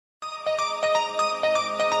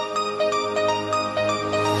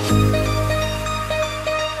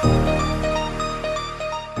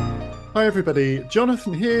Hi everybody,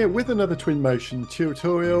 Jonathan here with another Twinmotion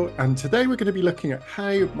tutorial, and today we're going to be looking at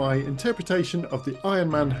how my interpretation of the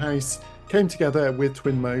Iron Man house came together with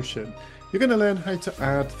Twinmotion. You're going to learn how to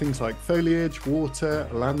add things like foliage, water,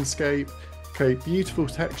 landscape, create beautiful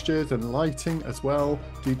textures and lighting as well,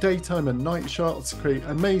 do daytime and night shots, create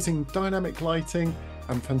amazing dynamic lighting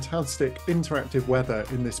and fantastic interactive weather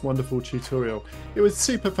in this wonderful tutorial. It was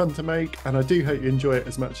super fun to make, and I do hope you enjoy it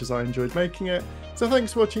as much as I enjoyed making it. So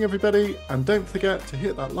thanks for watching everybody, and don't forget to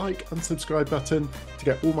hit that like and subscribe button to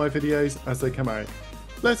get all my videos as they come out.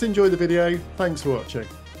 Let's enjoy the video. Thanks for watching.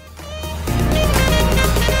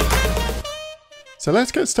 So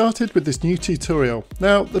let's get started with this new tutorial.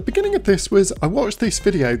 Now, the beginning of this was I watched this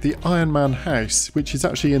video, the Iron Man house, which is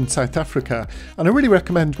actually in South Africa, and I really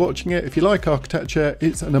recommend watching it if you like architecture.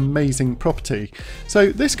 It's an amazing property.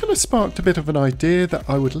 So this kind of sparked a bit of an idea that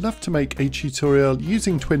I would love to make a tutorial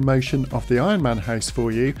using Twinmotion of the Iron Man house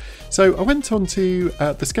for you. So I went on to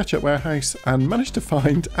the SketchUp warehouse and managed to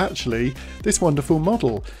find actually this wonderful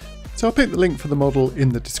model. So I'll put the link for the model in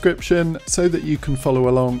the description so that you can follow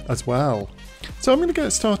along as well. So I'm going to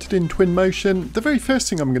get started in Twinmotion. The very first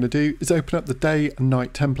thing I'm going to do is open up the day and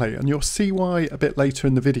night template, and you'll see why a bit later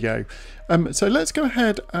in the video. So let's go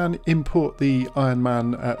ahead and import the Iron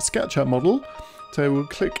Man SketchUp model. So we'll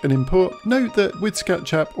click and import. Note that with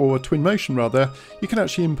SketchUp, or Twinmotion rather, you can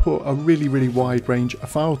actually import a really wide range of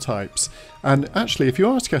file types. And actually, if you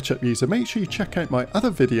are a SketchUp user, make sure you check out my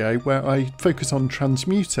other video where I focus on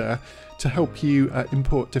Transmuter to help you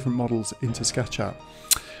import different models into SketchUp.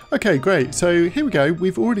 Okay, great. So here we go.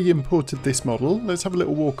 We've already imported this model. Let's have a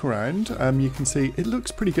little walk around. You can see it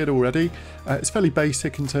looks pretty good already. It's fairly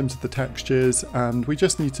basic in terms of the textures, and we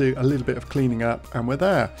just need to a little bit of cleaning up and we're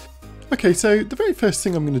there. Okay, so the very first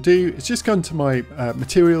thing I'm going to do is just go into my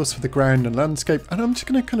materials for the ground and landscape, and I'm just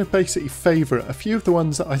going to kind of basically favourite a few of the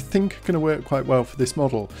ones that I think are going to work quite well for this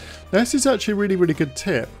model. Now this is actually a really good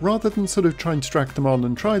tip. Rather than sort of trying to drag them on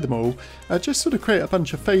and try them all, just sort of create a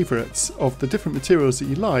bunch of favourites of the different materials that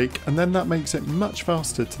you like, and then that makes it much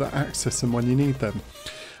faster to access them when you need them.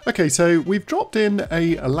 Okay, so we've dropped in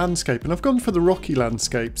a landscape, and I've gone for the rocky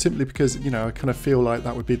landscape simply because, you know, I kind of feel like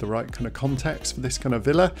that would be the right kind of context for this kind of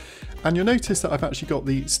villa. And you'll notice that I've actually got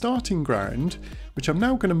the starting ground, which I'm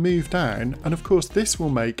now going to move down, and of course this will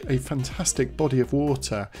make a fantastic body of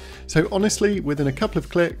water. So honestly, within a couple of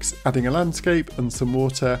clicks, adding a landscape and some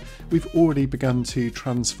water, we've already begun to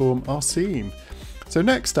transform our scene. So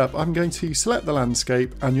next up, I'm going to select the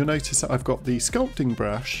landscape, and you'll notice that I've got the sculpting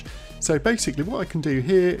brush. So basically what I can do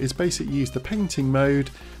here is basically use the painting mode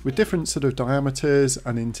with different sort of diameters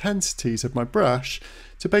and intensities of my brush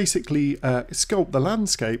to basically sculpt the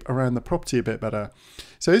landscape around the property a bit better.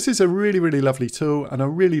 So this is a really lovely tool, and I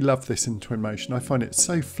really love this in Twinmotion. I find it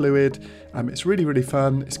so fluid, it's really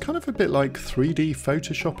fun. It's kind of a bit like 3D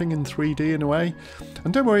photoshopping in 3D in a way.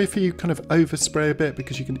 And don't worry if you kind of overspray a bit,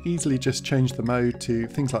 because you can easily just change the mode to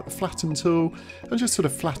things like the flatten tool and just sort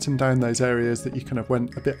of flatten down those areas that you kind of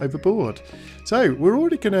went a bit overboard. So we're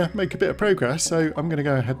already going to make a bit of progress, so I'm going to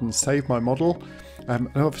go ahead and save my model. And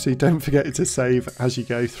obviously don't forget to save as you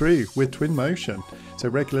go through with Twinmotion. So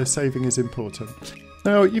regular saving is important.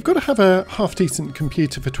 Now you've got to have a half decent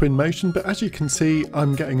computer for Twinmotion, but as you can see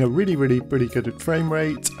I'm getting a really good frame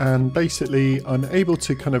rate, and basically I'm able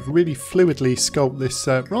to kind of really fluidly sculpt this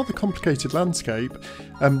rather complicated landscape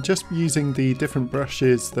just using the different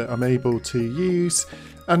brushes that I'm able to use.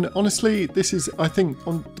 And honestly, this is, I think,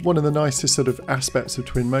 one of the nicest sort of aspects of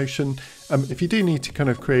Twinmotion. If you do need to kind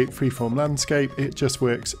of create freeform landscape, it just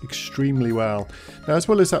works extremely well. Now, as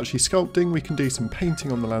well as actually sculpting, we can do some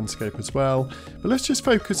painting on the landscape as well. But let's just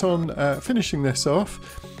focus on finishing this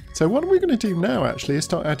off. So what we're going to do now actually is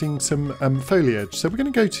start adding some foliage. So we're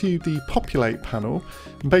going to go to the Populate panel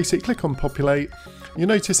and basically click on Populate. You'll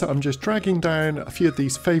notice that I'm just dragging down a few of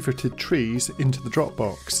these favorited trees into the drop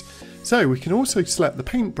box. So we can also select the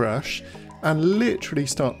paintbrush and literally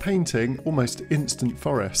start painting almost instant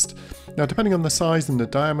forest. Now depending on the size and the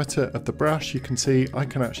diameter of the brush, you can see I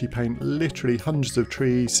can actually paint literally hundreds of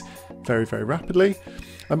trees very rapidly.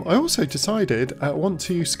 I also decided I want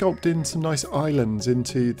to sculpt in some nice islands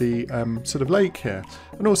into the sort of lake here,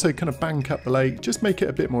 and also kind of bank up the lake, just make it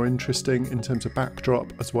a bit more interesting in terms of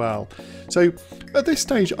backdrop as well. So at this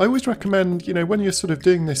stage I always recommend, you know, when you're sort of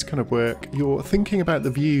doing this kind of work, you're thinking about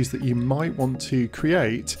the views that you might want to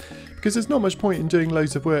create, because there's not much point in doing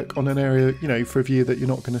loads of work on an area, you know, for a view that you're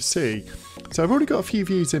not going to see. So I've already got a few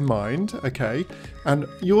views in mind, okay, and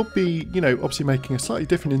you'll be, obviously making a slightly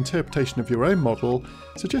different interpretation of your own model.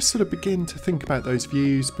 So just sort of begin to think about those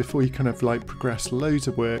views before you kind of like progress loads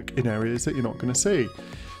of work in areas that you're not going to see.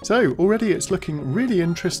 So already it's looking really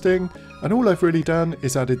interesting, and all I've really done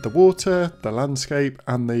is added the water, the landscape,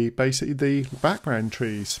 and basically the background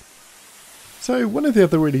trees. So one of the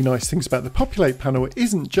other really nice things about the Populate panel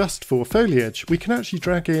isn't just for foliage. We can actually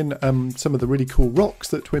drag in some of the really cool rocks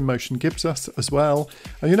that Twinmotion gives us as well.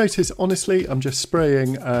 And you'll notice, honestly, I'm just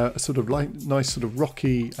spraying a sort of nice sort of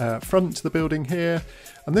rocky front to the building here.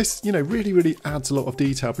 And this, really adds a lot of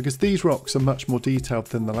detail because these rocks are much more detailed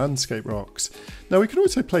than the landscape rocks. Now we can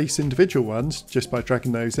also place individual ones just by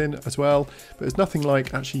dragging those in as well, but there's nothing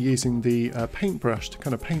like actually using the paintbrush to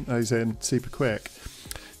kind of paint those in super quick.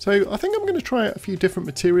 So I think I'm going to try out a few different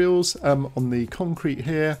materials on the concrete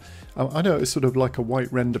here. I know it was sort of like a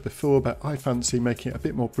white render before, but I fancy making it a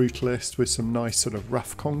bit more brutalist with some nice sort of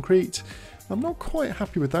rough concrete. I'm not quite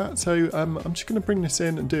happy with that, so I'm just going to bring this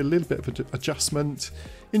in and do a little bit of an adjustment,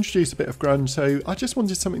 introduce a bit of grunge. So I just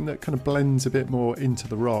wanted something that kind of blends a bit more into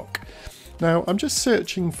the rock. Now I'm just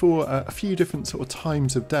searching for a few different sort of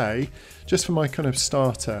times of day just for my kind of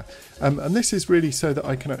starter, and this is really so that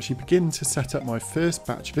I can actually begin to set up my first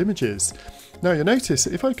batch of images. Now you'll notice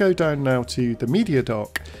if I go down now to the media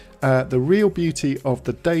dock, the real beauty of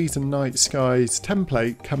the days and night skies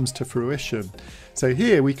template comes to fruition. So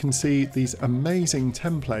here we can see these amazing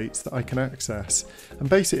templates that I can access, and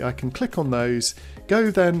basically I can click on those, go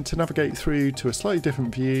then to navigate through to a slightly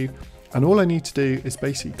different view, and all I need to do is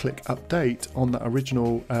basically click update on that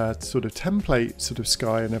original sort of template sort of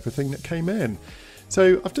sky and everything that came in.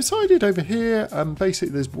 So I've decided over here,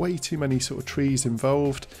 basically there's way too many sort of trees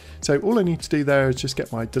involved. So all I need to do there is just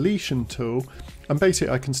get my deletion tool, and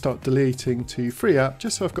basically I can start deleting to free up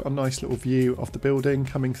just so I've got a nice little view of the building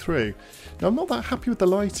coming through. Now I'm not that happy with the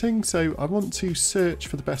lighting, so I want to search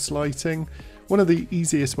for the best lighting. One of the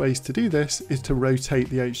easiest ways to do this is to rotate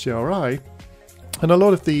the HDRI. And a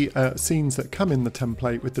lot of the scenes that come in the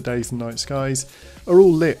template with the days and night skies are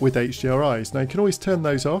all lit with HDRIs. Now you can always turn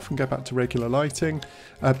those off and go back to regular lighting,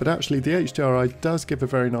 but actually the HDRI does give a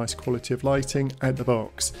very nice quality of lighting out the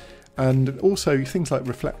box. And also things like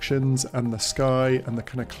reflections and the sky and the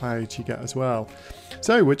kind of clouds you get as well.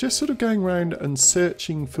 So we're just sort of going around and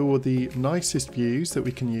searching for the nicest views that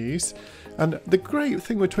we can use. And the great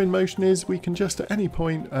thing with Twinmotion is we can just at any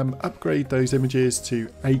point upgrade those images to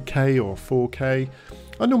 8K or 4K.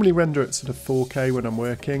 I normally render at sort of 4K when I'm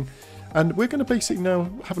working. And we're going to basically now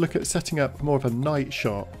have a look at setting up more of a night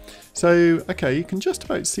shot. So, okay, you can just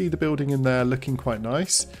about see the building in there looking quite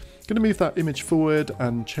nice. I'm going to move that image forward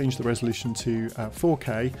and change the resolution to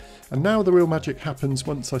 4K. And now the real magic happens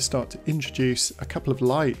once I start to introduce a couple of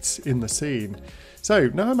lights in the scene. So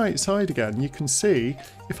now I'm outside again, you can see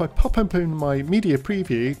if I pop open my media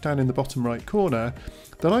preview down in the bottom right corner,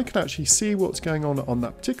 then I can actually see what's going on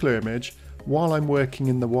that particular image while I'm working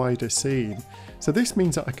in the wider scene. So this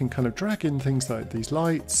means that I can kind of drag in things like these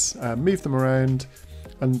lights, move them around,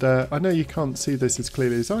 and I know you can't see this as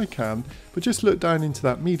clearly as I can, but just look down into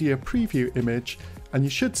that media preview image and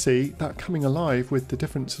you should see that coming alive with the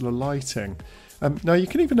different sort of lighting. Now you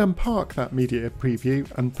can even unpark that media preview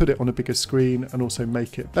and put it on a bigger screen and also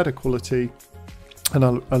make it better quality and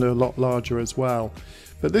a lot larger as well.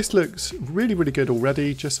 But this looks really good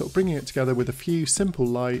already, just sort of bringing it together with a few simple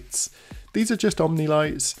lights. These are just Omni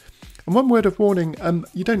lights. And one word of warning,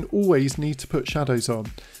 you don't always need to put shadows on.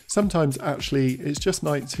 Sometimes actually it's just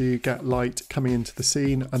nice to get light coming into the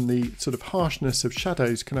scene, and the sort of harshness of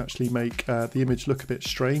shadows can actually make the image look a bit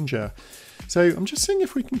stranger. So I'm just seeing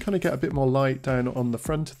if we can kind of get a bit more light down on the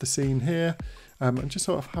front of the scene here, and just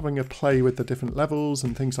sort of having a play with the different levels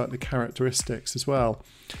and things like the characteristics as well.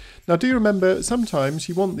 Now do remember, sometimes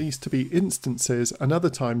you want these to be instances and other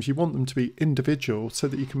times you want them to be individual so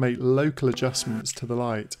that you can make local adjustments to the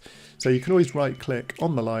light. So you can always right click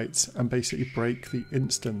on the lights and basically break the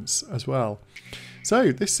instance as well.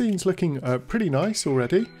 So this scene's looking pretty nice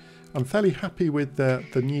already. I'm fairly happy with the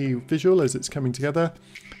new visual as it's coming together.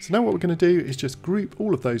 So now what we're going to do is just group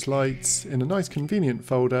all of those lights in a nice convenient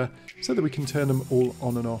folder so that we can turn them all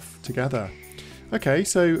on and off together. Okay,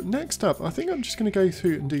 so next up, I think I'm just going to go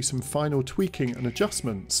through and do some final tweaking and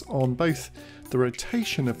adjustments on both the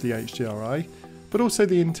rotation of the HDRI, but also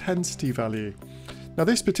the intensity value. Now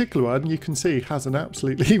this particular one you can see has an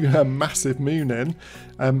absolutely massive moon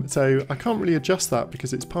in, so I can't really adjust that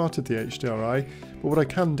because it's part of the HDRI, but what I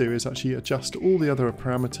can do is actually adjust all the other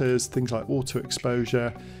parameters, things like auto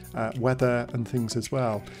exposure, weather and things as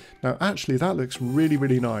well. Now actually that looks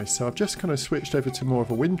really nice, so I've just kind of switched over to more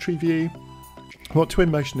of a wintry view. What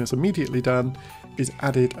Twinmotion has immediately done is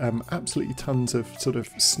added absolutely tons of sort of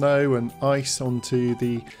snow and ice onto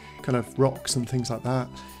the kind of rocks and things like that.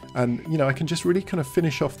 And you know, I can just really kind of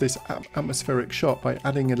finish off this atmospheric shot by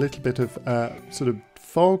adding a little bit of sort of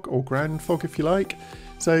fog or ground fog, if you like.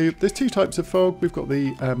 So there's two types of fog. We've got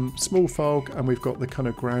the small fog and we've got the kind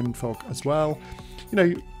of ground fog as well. You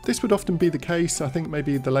know, this would often be the case. I think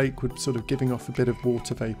maybe the lake would sort of giving off a bit of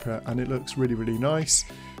water vapour, and it looks really, really nice.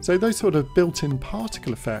 So those sort of built-in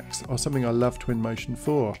particle effects are something I love Twinmotion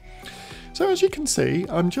for. So as you can see,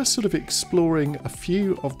 I'm just sort of exploring a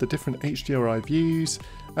few of the different HDRI views,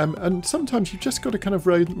 and sometimes you've just got to kind of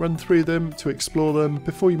run through them to explore them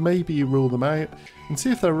before you rule them out and see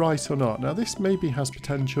if they're right or not. Now this maybe has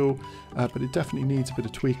potential, but it definitely needs a bit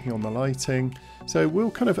of tweaking on the lighting. So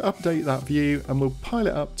we'll kind of update that view and we'll pile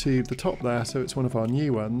it up to the top there so it's one of our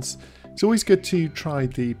new ones. It's always good to try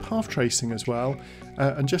the path tracing as well,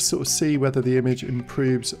 and just sort of see whether the image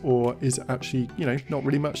improves or is actually, you know, not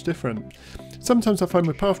really much different. Sometimes I find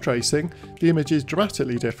with path tracing, the image is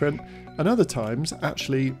dramatically different, and other times,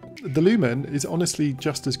 actually, the Lumen is honestly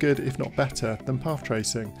just as good, if not better, than path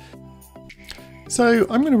tracing. So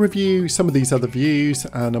I'm going to review some of these other views,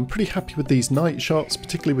 and I'm pretty happy with these night shots,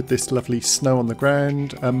 particularly with this lovely snow on the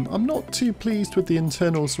ground. I'm not too pleased with the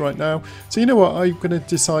internals right now, so you know what, I'm going to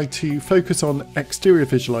decide to focus on exterior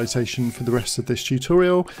visualization for the rest of this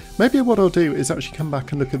tutorial. Maybe what I'll do is actually come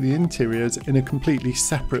back and look at the interiors in a completely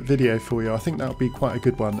separate video for you. I think that would be quite a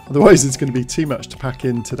good one, otherwise it's going to be too much to pack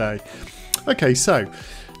in today. Okay, so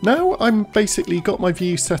now I'm basically got my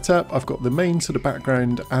view set up, I've got the main sort of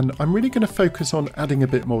background, and I'm really going to focus on adding a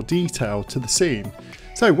bit more detail to the scene.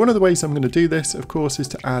 So one of the ways I'm going to do this, of course, is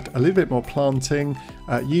to add a little bit more planting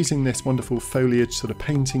using this wonderful foliage sort of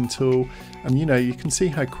painting tool. And you know, you can see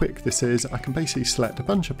how quick this is. I can basically select a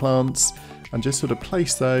bunch of plants and just sort of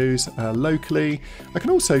place those locally. I can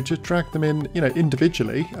also just drag them in, you know,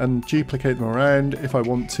 individually and duplicate them around if I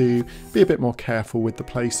want to be a bit more careful with the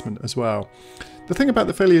placement as well. The thing about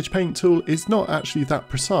the foliage paint tool is not actually that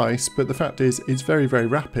precise, but the fact is it's very, very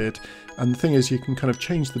rapid. And the thing is, you can kind of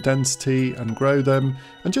change the density and grow them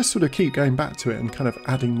and just sort of keep going back to it and kind of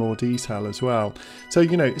adding more detail as well. So,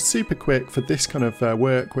 you know, it's super quick for this kind of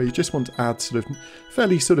work where you just want to add sort of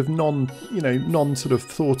fairly sort of non sort of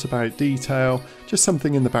thought about detail, just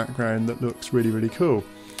something in the background that looks really, really cool.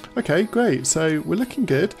 Okay, great. So we're looking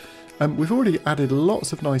good. We've already added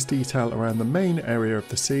lots of nice detail around the main area of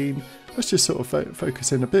the scene. Let's just sort of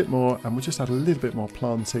focus in a bit more, and we'll just add a little bit more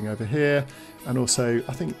planting over here, and also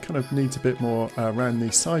I think kind of needs a bit more around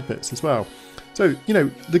these side bits as well. So, you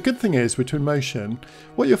know, the good thing is with Twinmotion,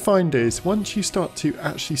 what you'll find is once you start to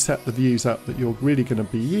actually set the views up that you're really going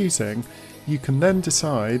to be using, you can then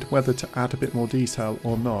decide whether to add a bit more detail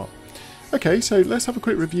or not. Okay, so let's have a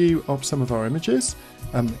quick review of some of our images.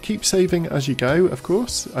 Keep saving as you go, of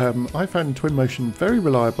course. I found Twinmotion very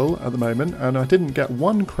reliable at the moment, and I didn't get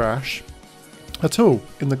one crash at all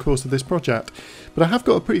in the course of this project. But I have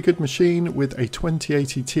got a pretty good machine with a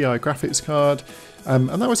 2080 Ti graphics card, and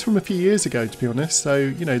that was from a few years ago, to be honest. So,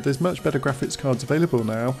 you know, there's much better graphics cards available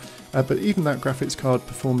now, but even that graphics card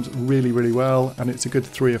performs really, really well, and it's a good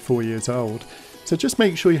 3 or 4 years old. So just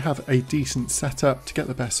make sure you have a decent setup to get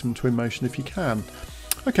the best from Twinmotion if you can.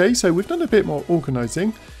 Okay, so we've done a bit more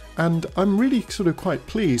organising, and I'm really sort of quite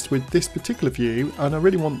pleased with this particular view, and I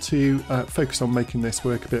really want to focus on making this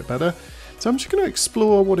work a bit better. So I'm just going to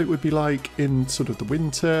explore what it would be like in sort of the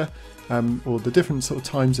winter, or the different sort of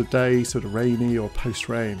times of day, sort of rainy or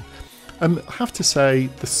post-rain. I have to say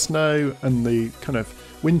the snow and the kind of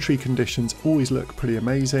wintry conditions always look pretty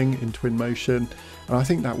amazing in Twinmotion, and I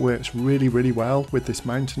think that works really, really well with this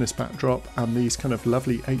mountainous backdrop and these kind of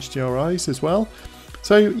lovely HDRIs as well.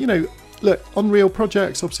 So, you know, look, on real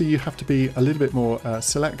projects, obviously you have to be a little bit more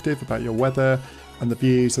selective about your weather and the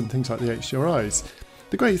views and things like the HDRIs.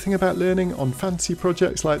 The great thing about learning on fancy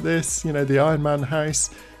projects like this, you know, the Iron Man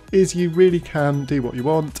house, is you really can do what you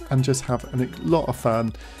want and just have a lot of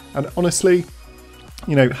fun. And honestly,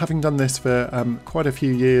 you know, having done this for quite a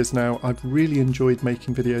few years now, I've really enjoyed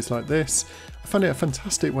making videos like this. I find it a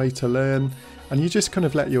fantastic way to learn, and you just kind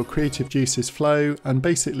of let your creative juices flow and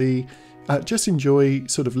basically just enjoy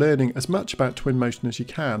sort of learning as much about Twinmotion as you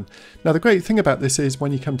can. Now, the great thing about this is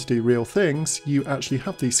when you come to do real things, you actually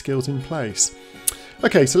have these skills in place.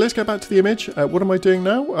 Okay, so let's go back to the image. What am I doing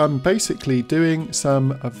now? I'm basically doing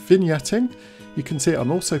some vignetting. You can see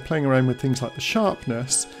I'm also playing around with things like the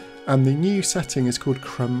sharpness, and the new setting is called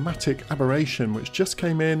chromatic aberration, which just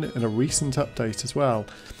came in a recent update as well.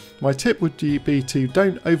 my tip would be to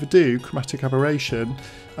don't overdo chromatic aberration.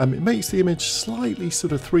 It makes the image slightly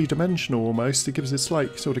sort of three-dimensional almost. It gives a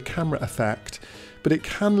slight sort of camera effect, but it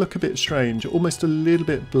can look a bit strange, almost a little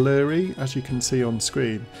bit blurry, as you can see on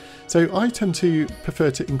screen. So I tend to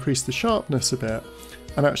prefer to increase the sharpness a bit,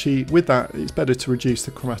 and actually with that it's better to reduce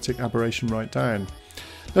the chromatic aberration right down.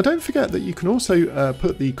 Now don't forget that you can also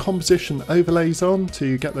put the composition overlays on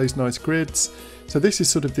to get those nice grids. So this is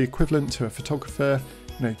sort of the equivalent to a photographer,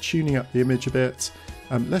 you know, tuning up the image a bit.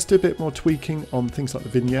 Let's do a bit more tweaking on things like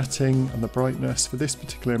the vignetting and the brightness for this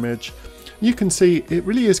particular image. You can see it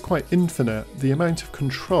really is quite infinite, the amount of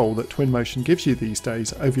control that Twinmotion gives you these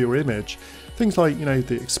days over your image. Things like, you know,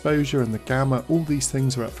 the exposure and the gamma, all these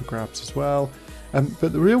things are up for grabs as well.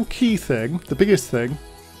 But the real key thing, the biggest thing,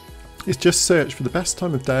 is just search for the best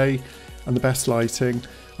time of day and the best lighting,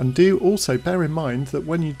 and do also bear in mind that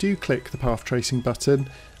when you do click the path tracing button,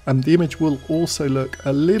 the image will also look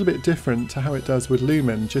a little bit different to how it does with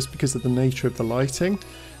Lumen, just because of the nature of the lighting.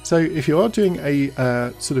 So if you are doing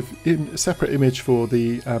a sort of separate image for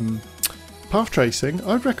the path tracing,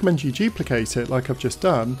 I'd recommend you duplicate it like I've just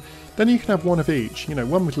done. Then you can have one of each, you know,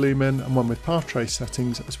 one with Lumen and one with path trace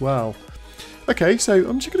settings as well. Okay, so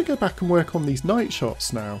I'm just going to go back and work on these night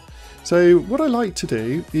shots now. So what I like to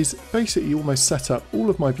do is basically almost set up all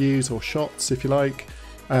of my views or shots, if you like,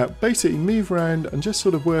 basically move around and just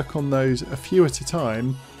sort of work on those a few at a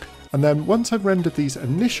time. And then once I've rendered these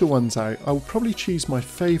initial ones out, I'll probably choose my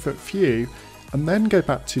favourite few and then go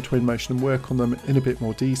back to Twinmotion and work on them in a bit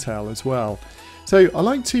more detail as well. So I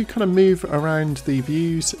like to kind of move around the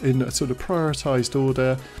views in a sort of prioritised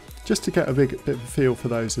order, just to get a bit of a feel for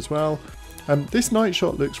those as well. This night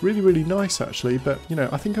shot looks really, really nice actually, but you know,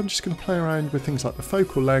 I think I'm just going to play around with things like the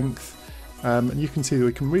focal length, and you can see that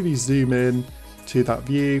we can really zoom in to that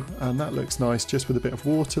view, and that looks nice just with a bit of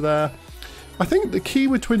water there. I think the key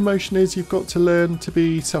with Twinmotion is you've got to learn to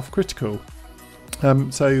be self-critical.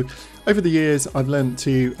 So over the years I've learned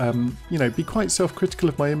to you know, be quite self-critical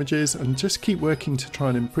of my images and just keep working to try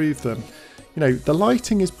and improve them. You know, the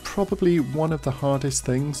lighting is probably one of the hardest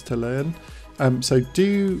things to learn. So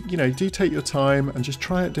do take your time and just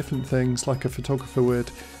try out different things like a photographer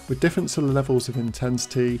would, with different sort of levels of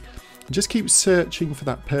intensity. And just keep searching for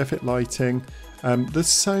that perfect lighting. There's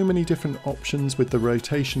so many different options with the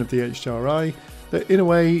rotation of the HDRI that in a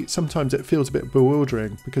way sometimes it feels a bit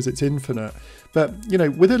bewildering because it's infinite. But you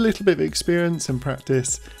know, with a little bit of experience and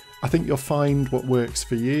practice, I think you'll find what works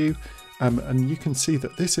for you. And you can see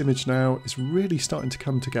that this image now is really starting to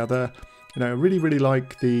come together. You know, I really, really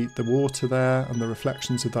like the water there and the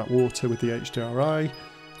reflections of that water with the HDRI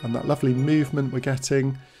and that lovely movement we're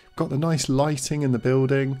getting. We've got the nice lighting in the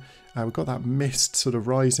building. We've got that mist sort of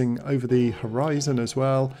rising over the horizon as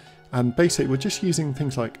well. And basically we're just using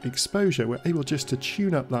things like exposure. We're able just to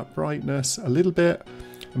tune up that brightness a little bit,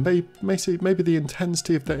 and maybe the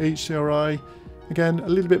intensity of the HDRI. Again, a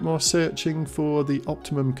little bit more searching for the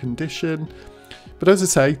optimum condition. But as I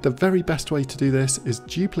say, the very best way to do this is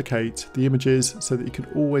duplicate the images so that you can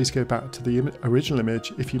always go back to the original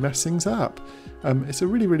image if you mess things up. It's a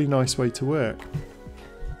really, really nice way to work.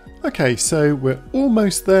 Okay, so we're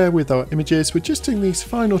almost there with our images. We're just doing these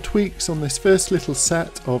final tweaks on this first little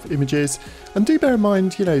set of images. And do bear in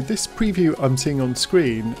mind, you know, this preview I'm seeing on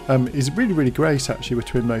screen is really, really great actually with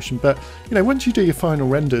Twinmotion. But, you know, once you do your final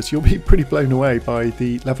renders, you'll be pretty blown away by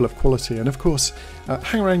the level of quality. And of course,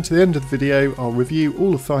 hang around to the end of the video. I'll review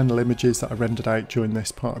all the final images that I rendered out during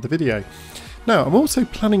this part of the video. Now, I'm also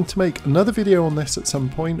planning to make another video on this at some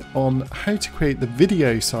point on how to create the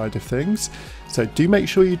video side of things. So do make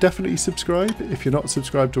sure you definitely subscribe if you're not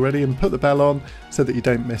subscribed already, and put the bell on so that you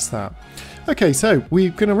don't miss that. Okay, so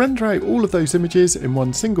we're going to render out all of those images in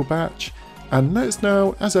one single batch, and let's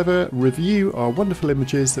now, as ever, review our wonderful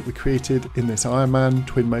images that we created in this Iron Man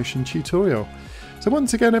Twinmotion tutorial. So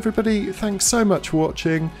once again everybody, thanks so much for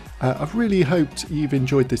watching. I've really hoped you've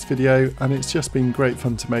enjoyed this video, and it's just been great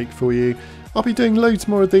fun to make for you. I'll be doing loads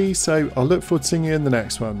more of these, so I'll look forward to seeing you in the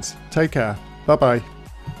next ones. Take care. Bye bye.